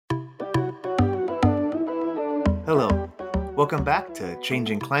Hello. Welcome back to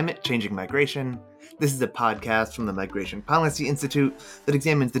Changing Climate, Changing Migration. This is a podcast from the Migration Policy Institute that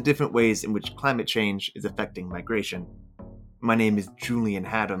examines the different ways in which climate change is affecting migration. My name is Julian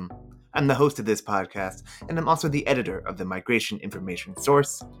Haddam. I'm the host of this podcast, and I'm also the editor of the Migration Information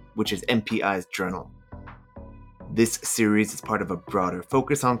Source, which is MPI's journal. This series is part of a broader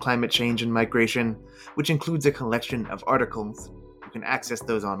focus on climate change and migration, which includes a collection of articles. You can access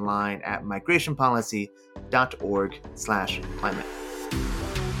those online at migrationpolicy.org/climate.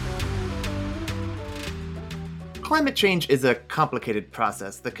 Climate change is a complicated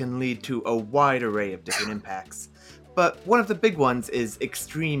process that can lead to a wide array of different impacts. But one of the big ones is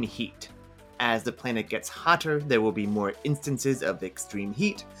extreme heat. As the planet gets hotter, there will be more instances of extreme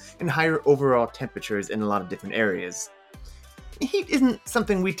heat and higher overall temperatures in a lot of different areas. Heat isn't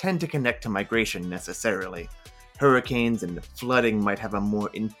something we tend to connect to migration necessarily. Hurricanes and flooding might have a more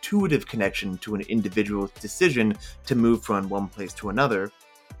intuitive connection to an individual's decision to move from one place to another,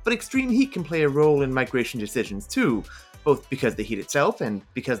 but extreme heat can play a role in migration decisions too, both because the heat itself and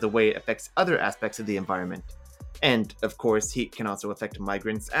because the way it affects other aspects of the environment. And, of course, heat can also affect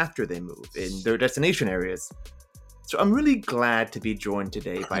migrants after they move in their destination areas. So I'm really glad to be joined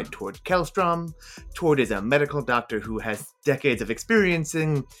today by Tord Kjellstrom. Tord is a medical doctor who has decades of experience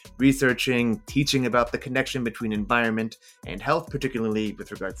in researching, teaching about the connection between environment and health, particularly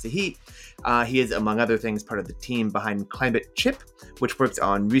with regards to heat. He is, among other things, part of the team behind Climate Chip, which works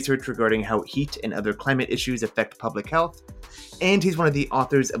on research regarding how heat and other climate issues affect public health. And he's one of the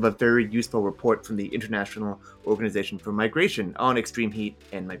authors of a very useful report from the International Organization for Migration on extreme heat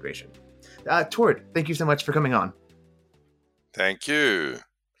and migration. Tord, thank you so much for coming on. Thank you.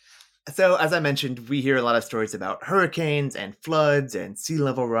 So, as I mentioned, we hear a lot of stories about hurricanes and floods and sea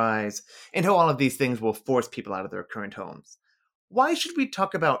level rise, and how all of these things will force people out of their current homes. Why should we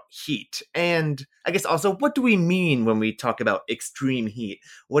talk about heat? And I guess also, what do we mean when we talk about extreme heat?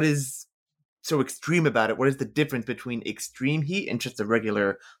 What is so extreme about it? What is the difference between extreme heat and just a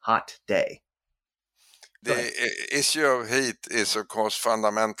regular hot day? The issue of heat is, of course,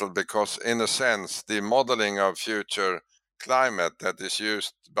 fundamental because, in a sense, the modeling of future climate that is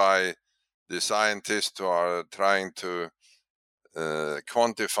used by the scientists who are trying to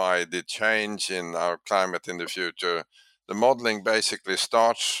quantify the change in our climate in the future, the modeling basically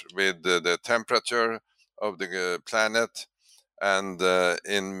starts with the temperature of the planet. And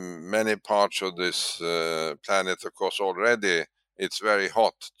in many parts of this planet, of course, already it's very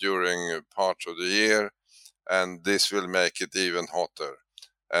hot during parts of the year, and this will make it even hotter.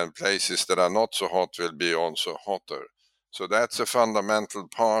 And places that are not so hot will be also hotter. So that's a fundamental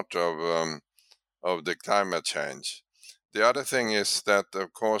part of the climate change. The other thing is that,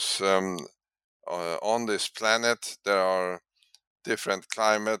 of course, on this planet there are different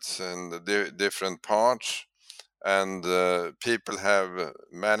climates and different parts, and people have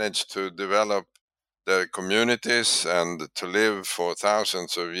managed to develop their communities and to live for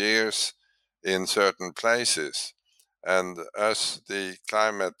thousands of years in certain places. And as the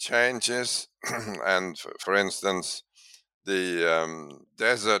climate changes, and for instance, the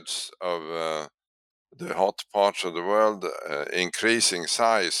deserts of the hot parts of the world increasing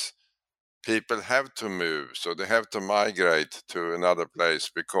size, people have to move, so they have to migrate to another place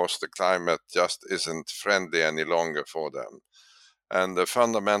because the climate just isn't friendly any longer for them. And the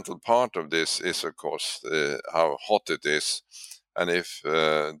fundamental part of this is, of course, how hot it is. And if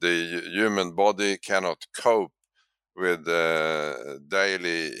the human body cannot cope with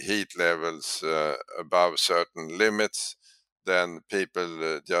daily heat levels above certain limits, then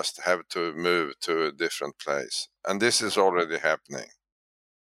people just have to move to a different place. And this is already happening.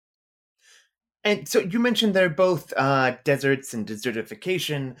 And so you mentioned they're both deserts and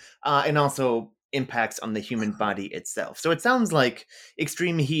desertification, and also impacts on the human body itself. So it sounds like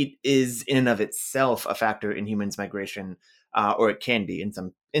extreme heat is in and of itself a factor in humans' migration, or it can be in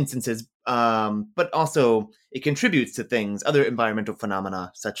some instances, but also it contributes to things, other environmental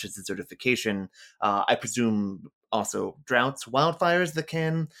phenomena such as desertification. I presume also droughts, wildfires that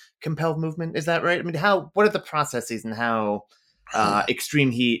can compel movement. Is that right? I mean, what are the processes and how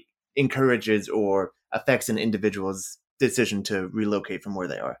extreme heat encourages or affects an individual's decision to relocate from where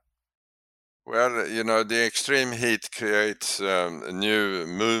they are? Well, the extreme heat creates a new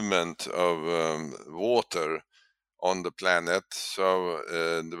movement of water on the planet. So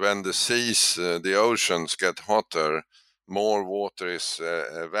when the seas, the oceans get hotter, more water is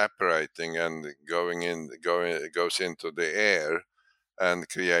evaporating and goes into the air and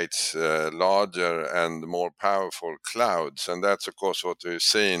creates larger and more powerful clouds. And that's, of course, what we've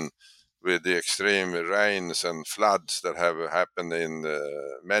seen with the extreme rains and floods that have happened in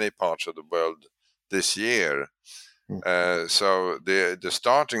many parts of the world this year. So the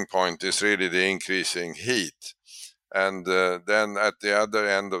starting point is really the increasing heat. And then at the other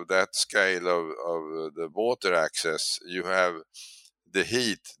end of that scale of the water access, you have the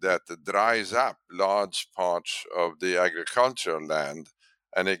heat that dries up large parts of the agricultural land,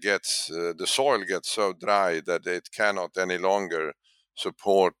 and it gets the soil gets so dry that it cannot any longer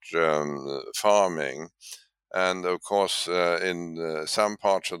support farming. And of course, in some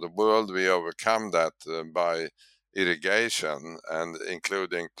parts of the world, we overcome that by irrigation, and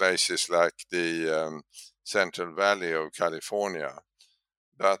including places like the Central Valley of California.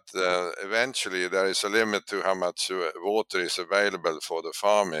 But eventually, there is a limit to how much water is available for the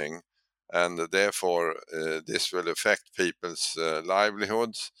farming, and therefore, this will affect people's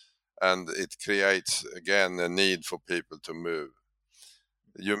livelihoods, and it creates again a need for people to move.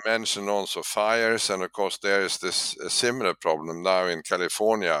 You mentioned also fires, and of course there is this similar problem now in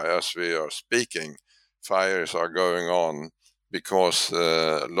California as we are speaking. Fires are going on because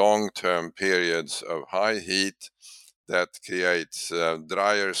long-term periods of high heat that creates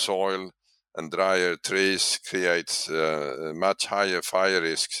drier soil and drier trees creates much higher fire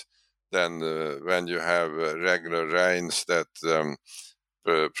risks than when you have regular rains that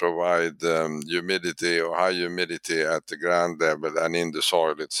provide humidity or high humidity at the ground level and in the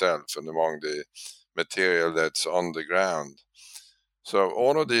soil itself and among the material that's on the ground. So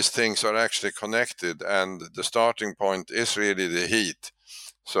all of these things are actually connected, and the starting point is really the heat.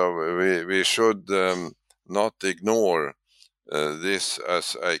 So we should not ignore this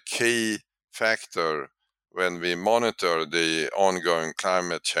as a key factor when we monitor the ongoing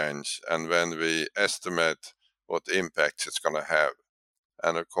climate change and when we estimate what impact it's going to have.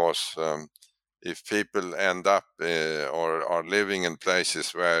 And of course, if people end up or are living in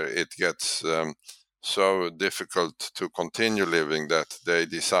places where it gets so difficult to continue living that they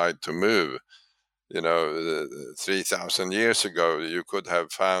decide to move, 3,000 years ago, you could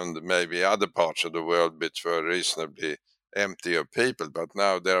have found maybe other parts of the world which were reasonably empty of people, but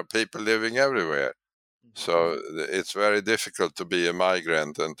now there are people living everywhere. So it's very difficult to be a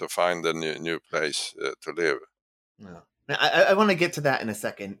migrant and to find a new place to live. Yeah. I want to get to that in a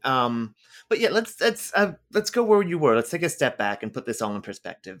second. But yeah, let's go where you were. Let's take a step back and put this all in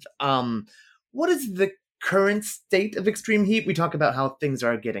perspective. What is the current state of extreme heat? We talk about how things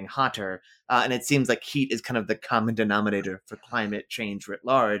are getting hotter, and it seems like heat is kind of the common denominator for climate change writ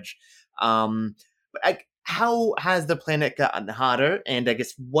large. How has the planet gotten hotter? And I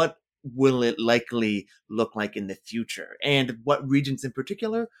guess what will it likely look like in the future? And what regions in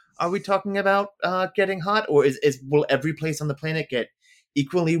particular are we talking about getting hot? Or will every place on the planet get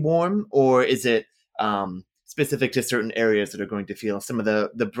equally warm? Or is it specific to certain areas that are going to feel some of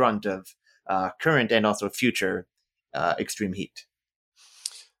the brunt of current and also future extreme heat?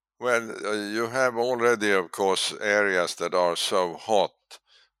 Well, you have already, of course, areas that are so hot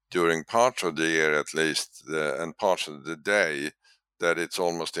during parts of the year at least, and parts of the day, that it's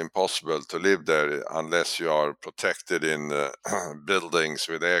almost impossible to live there unless you are protected in buildings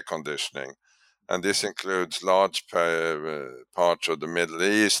with air conditioning. And this includes large parts of the Middle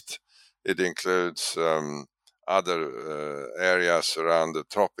East. It includes other areas around the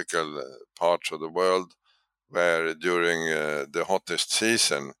tropical parts of the world, where during the hottest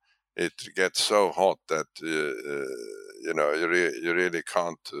season, it gets so hot that you really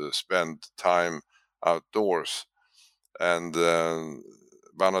can't spend time outdoors. And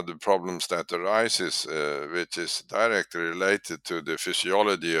one of the problems that arises, which is directly related to the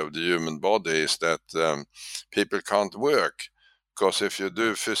physiology of the human body, is that people can't work. Because if you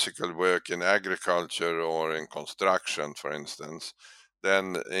do physical work in agriculture or in construction, for instance,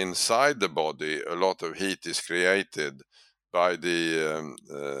 then inside the body a lot of heat is created by the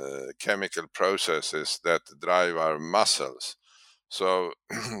chemical processes that drive our muscles. So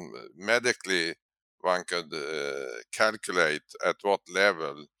medically, one could calculate at what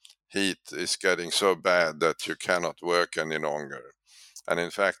level heat is getting so bad that you cannot work any longer. And in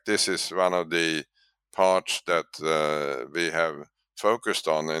fact, this is one of the parts that we have focused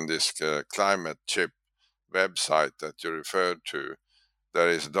on in this climate chip website that you referred to. There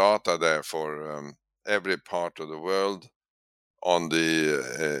is data there for every part of the world on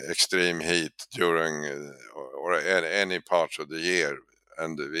the extreme heat during or any part of the year,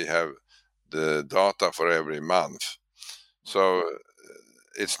 and we have the data for every month. So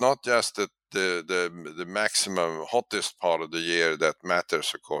it's not just that the maximum hottest part of the year that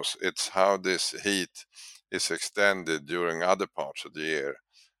matters, of course. It's how this heat is extended during other parts of the year.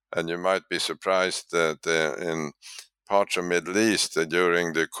 And you might be surprised that in parts of Middle East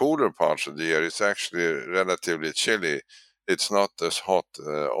during the cooler parts of the year, it's actually relatively chilly. it's not as hot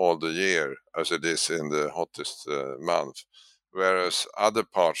all the year as it is in the hottest month. Whereas other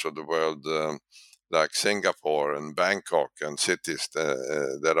parts of the world, like Singapore and Bangkok and cities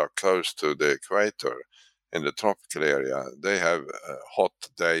that are close to the equator in the tropical area, they have hot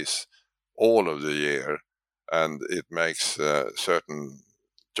days all of the year, and it makes certain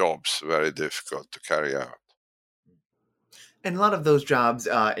jobs very difficult to carry out. And a lot of those jobs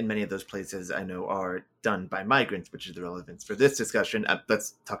in many of those places I know are done by migrants, which is the relevance for this discussion.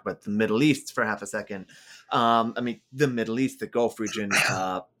 Let's talk about the Middle East for half a second. I mean, the Middle East, the Gulf region,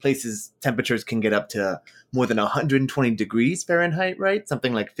 places temperatures can get up to more than 120 degrees Fahrenheit, right?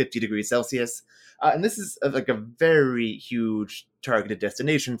 Something like 50 degrees Celsius. And this is like a very huge targeted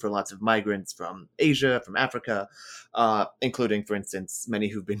destination for lots of migrants from Asia, from Africa, including, for instance, many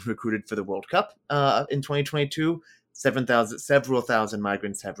who've been recruited for the World Cup in 2022. Several thousand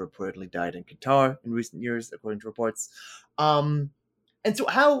migrants have reportedly died in Qatar in recent years, according to reports. And so,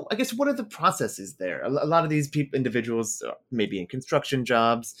 I guess, what are the processes there? A lot of these individuals may be in construction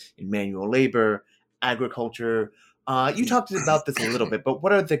jobs, in manual labor, agriculture. You talked about this a little bit, but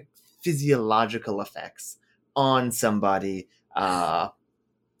what are the physiological effects on somebody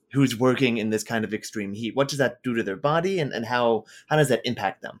who's working in this kind of extreme heat? What does that do to their body, and how does that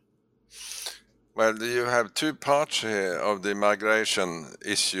impact them? Well, you have two parts here of the migration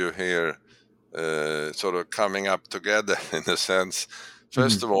issue here, sort of coming up together in a sense.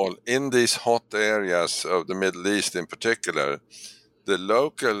 First of all, in these hot areas of the Middle East in particular, the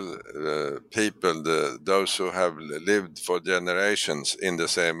local people, those who have lived for generations in the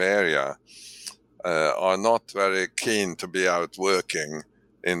same area, are not very keen to be out working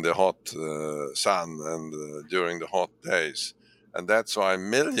in the hot sun and during the hot days. And that's why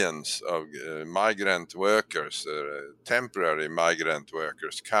millions of migrant workers, temporary migrant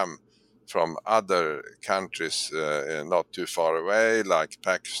workers, come from other countries not too far away, like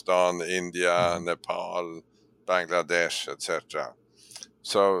Pakistan, India, Nepal, Bangladesh, etc.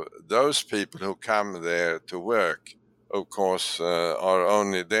 So those people who come there to work, of course, are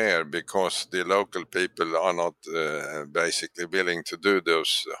only there because the local people are not basically willing to do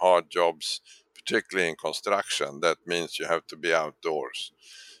those hard jobs, particularly in construction. That means you have to be outdoors.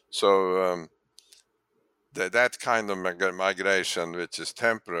 So that kind of migration, which is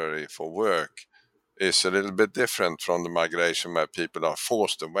temporary for work, is a little bit different from the migration where people are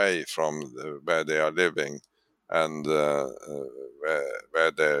forced away from where they are living and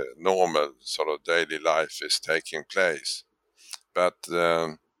where their normal sort of daily life is taking place. But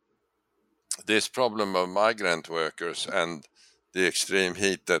this problem of migrant workers and the extreme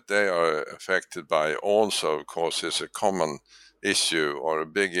heat that they are affected by also, of course, is a common issue or a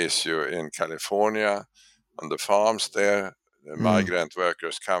big issue in California on the farms there. The migrant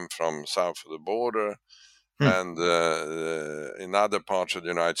workers come from south of the border. And in other parts of the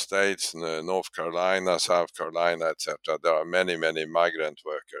United States, North Carolina, South Carolina, etc., there are many, many migrant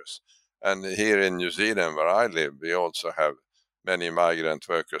workers. And here in New Zealand, where I live, we also have many migrant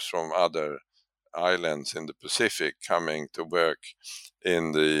workers from other islands in the Pacific coming to work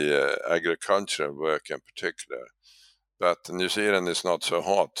in the agricultural work in particular. But New Zealand is not so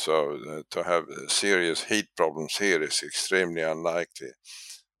hot, so to have serious heat problems here is extremely unlikely.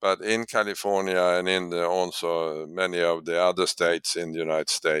 But in California and in also many of the other states in the United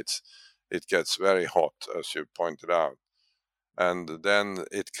States, it gets very hot, as you pointed out. And then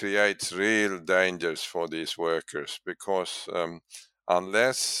it creates real dangers for these workers because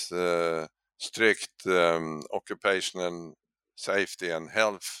unless strict occupational safety and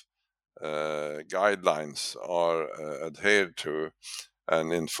health guidelines are adhered to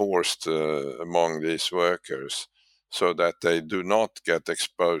and enforced among these workers, so that they do not get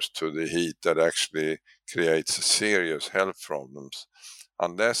exposed to the heat that actually creates serious health problems.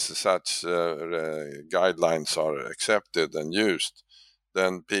 Unless such guidelines are accepted and used,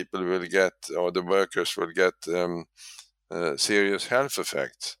 then people will get, or the workers will get serious health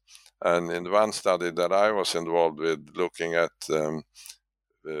effects. And in one study that I was involved with, looking at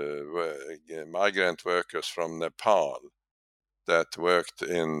migrant workers from Nepal that worked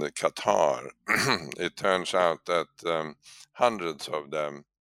in Qatar, it turns out that hundreds of them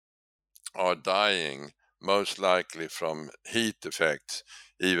are dying, most likely from heat effects,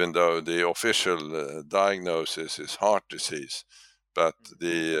 even though the official diagnosis is heart disease. But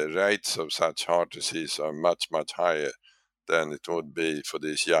the rates of such heart disease are much, much higher than it would be for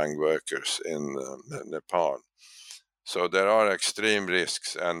these young workers in Nepal. So there are extreme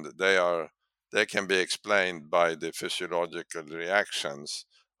risks, and they can be explained by the physiological reactions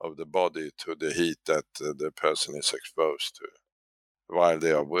of the body to the heat that the person is exposed to while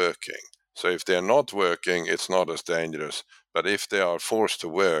they are working. So if they're not working, it's not as dangerous. But if they are forced to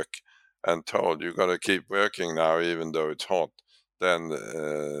work and told you got to keep working now even though it's hot, then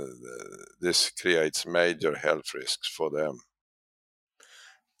this creates major health risks for them.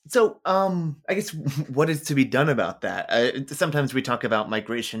 So, I guess what is to be done about that? Sometimes we talk about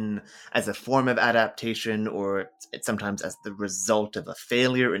migration as a form of adaptation, or sometimes as the result of a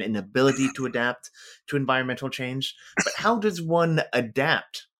failure, an inability to adapt to environmental change. But how does one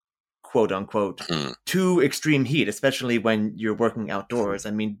adapt, quote unquote, to extreme heat, especially when you're working outdoors?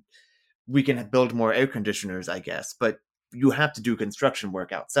 I mean, we can build more air conditioners, I guess, but you have to do construction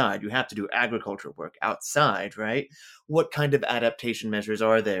work outside. You have to do agriculture work outside, right? What kind of adaptation measures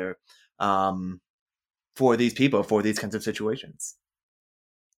are there for these people, for these kinds of situations?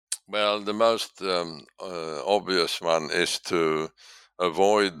 Well, the most obvious one is to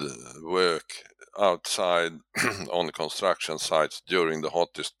avoid work outside on construction sites during the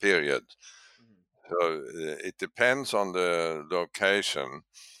hottest period. So it depends on the location.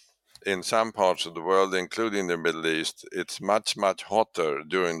 In some parts of the world, including the Middle East, it's much, much hotter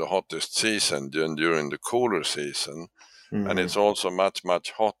during the hottest season than during the cooler season. And Mm-hmm. it's also much,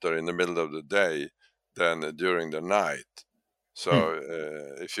 much hotter in the middle of the day than during the night. So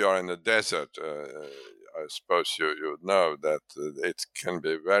if you are in the desert, I suppose you know that it can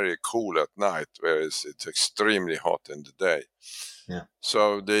be very cool at night, whereas it's extremely hot in the day. Yeah.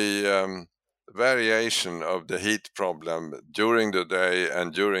 So the variation of the heat problem during the day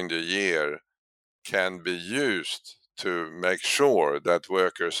and during the year can be used to make sure that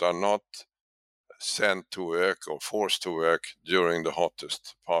workers are not sent to work or forced to work during the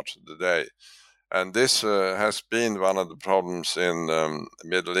hottest parts of the day. And this has been one of the problems in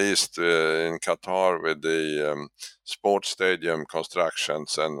Middle East, in Qatar, with the sports stadium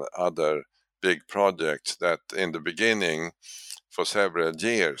constructions and other big projects, that in the beginning, for several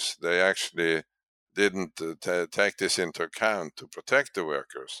years, they actually didn't take this into account to protect the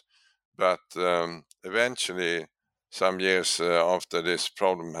workers. But eventually, some years after this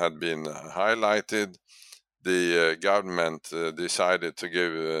problem had been highlighted, the government decided to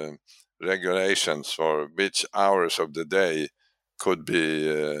give regulations for which hours of the day could be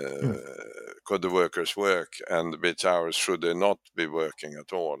could the workers work and which hours should they not be working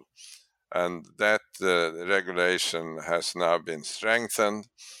at all. And that regulation has now been strengthened.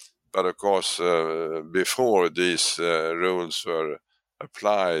 But of course, before these rules were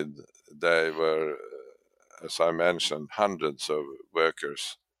applied, they were, as I mentioned, hundreds of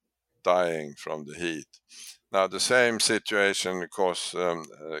workers dying from the heat. Now, the same situation, of course,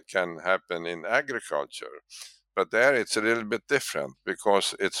 can happen in agriculture, but there it's a little bit different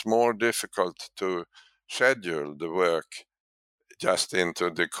because it's more difficult to schedule the work just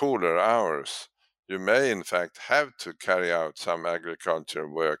into the cooler hours. You may, in fact, have to carry out some agriculture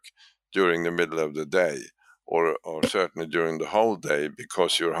work during the middle of the day, or certainly during the whole day,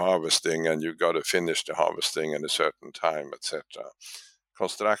 because you're harvesting and you've got to finish the harvesting at a certain time, etc.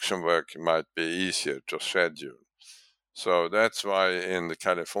 Construction work might be easier to schedule. So that's why in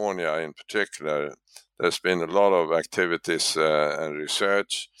California in particular, there's been a lot of activities and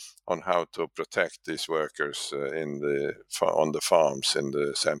research on how to protect these workers on the farms in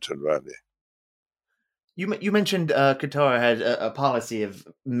the Central Valley. You mentioned Qatar had a policy of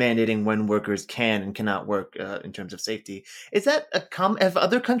mandating when workers can and cannot work in terms of safety. Is that have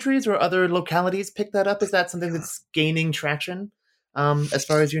other countries or other localities picked that up? Is that something that's gaining traction, as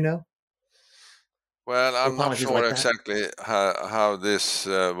far as you know? Well, Or I'm not policies sure like that? exactly how this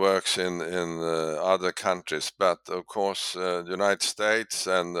works in other countries, but of course, the United States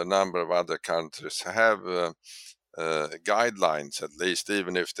and a number of other countries have guidelines, at least,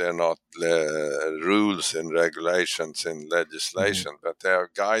 even if they're not rules and regulations in Hmm. legislation, but they are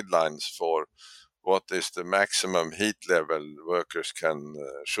guidelines for what is the maximum heat level workers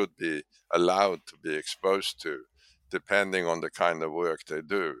should be allowed to be exposed to, depending on the kind of work they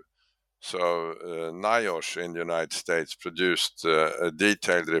do. So NIOSH in the United States produced a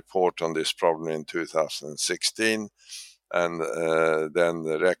detailed report on this problem in 2016, and then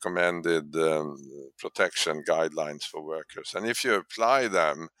recommended protection guidelines for workers. And if you apply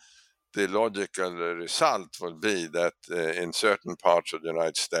them, the logical result will be that in certain parts of the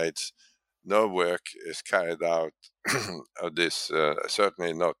United States, no work is carried out of this,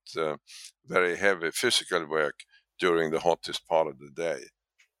 certainly not very heavy physical work during the hottest part of the day.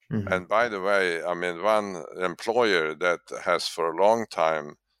 Hmm. And by the way, I mean, one employer that has for a long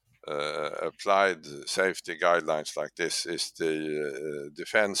time applied safety guidelines like this is the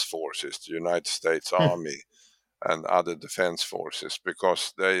defense forces, the United States Army and other defense forces,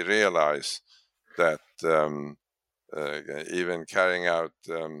 because they realize that even carrying out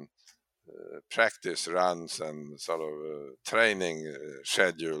practice runs and sort of training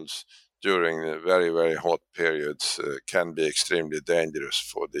schedules during very, very hot periods can be extremely dangerous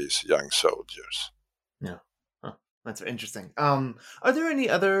for these young soldiers. Yeah. Huh. That's interesting. Are there any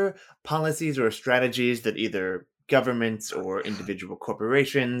other policies or strategies that either governments or individual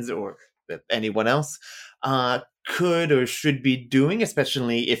corporations or anyone else could or should be doing,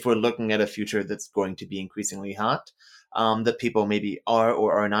 especially if we're looking at a future that's going to be increasingly hot, that people maybe are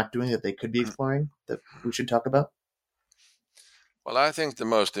or are not doing that they could be exploring that we should talk about? Well, I think the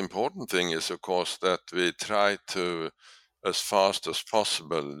most important thing is, of course, that we try to, as fast as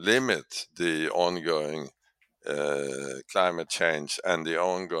possible, limit the ongoing climate change and the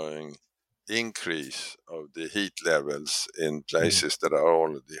ongoing increase of the heat levels in places that are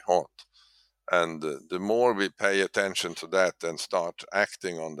already hot. And the more we pay attention to that and start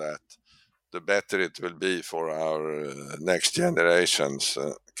acting on that, the better it will be for our next generations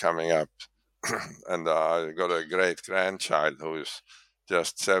coming up. And I got a great grandchild who is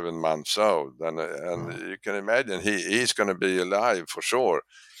just 7 months old, and you can imagine he's going to be alive for sure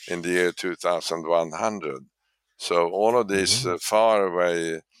in the year 2100. So all of these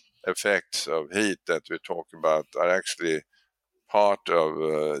faraway effects of heat that we talk about are actually part of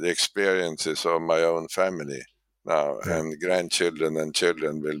the experiences of my own family now, and grandchildren and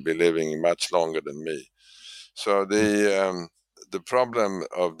children will be living much longer than me. So the problem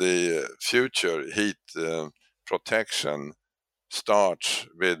of the future heat protection starts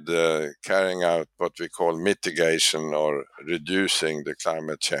with carrying out what we call mitigation or reducing the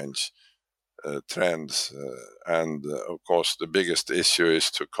climate change trends. And of course, the biggest issue is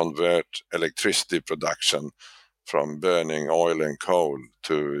to convert electricity production from burning oil and coal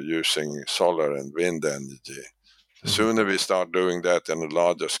to using solar and wind energy. The sooner we start doing that on a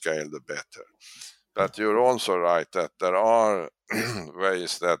larger scale, the better. But you're also right that there are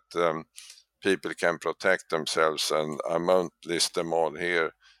ways that people can protect themselves, and I won't list them all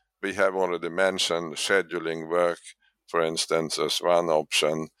here. We have already mentioned scheduling work, for instance, as one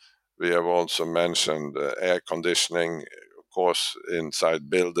option. We have also mentioned air conditioning, of course,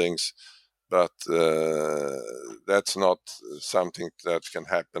 inside buildings, but that's not something that can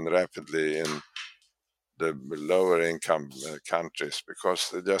happen rapidly in the lower income countries because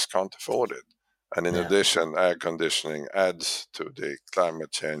they just can't afford it. And in addition, air conditioning adds to the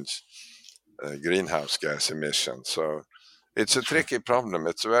climate change greenhouse gas emissions. So it's a tricky problem.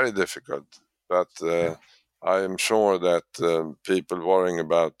 It's very difficult. But I am sure that people worrying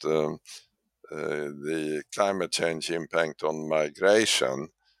about the climate change impact on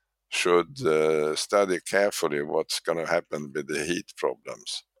migration should study carefully what's going to happen with the heat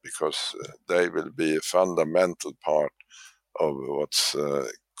problems, because they will be a fundamental part of what's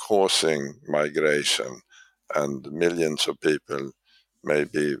causing migration, and millions of people may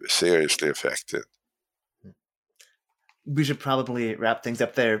be seriously affected. We should probably wrap things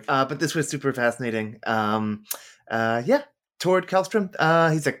up there, but this was super fascinating. Tord Kallstrom,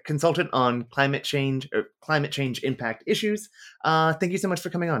 he's a consultant on climate change impact issues. Thank you so much for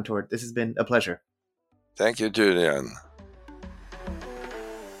coming on, Tord. This has been a pleasure. Thank you, Julian.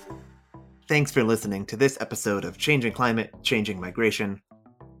 Thanks for listening to this episode of Changing Climate, Changing Migration.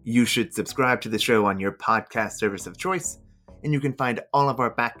 You should subscribe to the show on your podcast service of choice, and you can find all of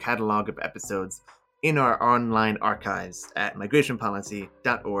our back catalog of episodes in our online archives at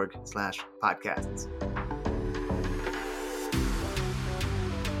migrationpolicy.org/podcasts.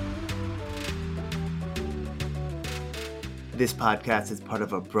 This podcast is part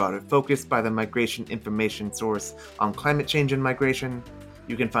of a broader focus by the Migration Information Source on climate change and migration.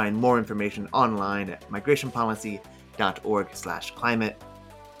 You can find more information online at migrationpolicy.org/climate.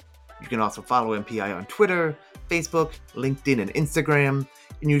 You can also follow MPI on Twitter, Facebook, LinkedIn, and Instagram.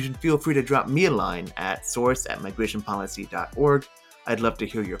 And you should feel free to drop me a line at source@migrationpolicy.org. I'd love to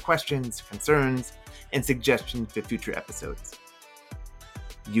hear your questions, concerns, and suggestions for future episodes.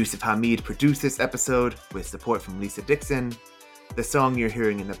 Yusuf Hamid produced this episode with support from Lisa Dixon. The song you're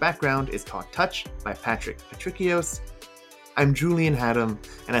hearing in the background is called Touch by Patrick Patricios. I'm Julian Haddam,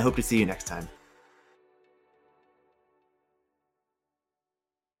 and I hope to see you next time.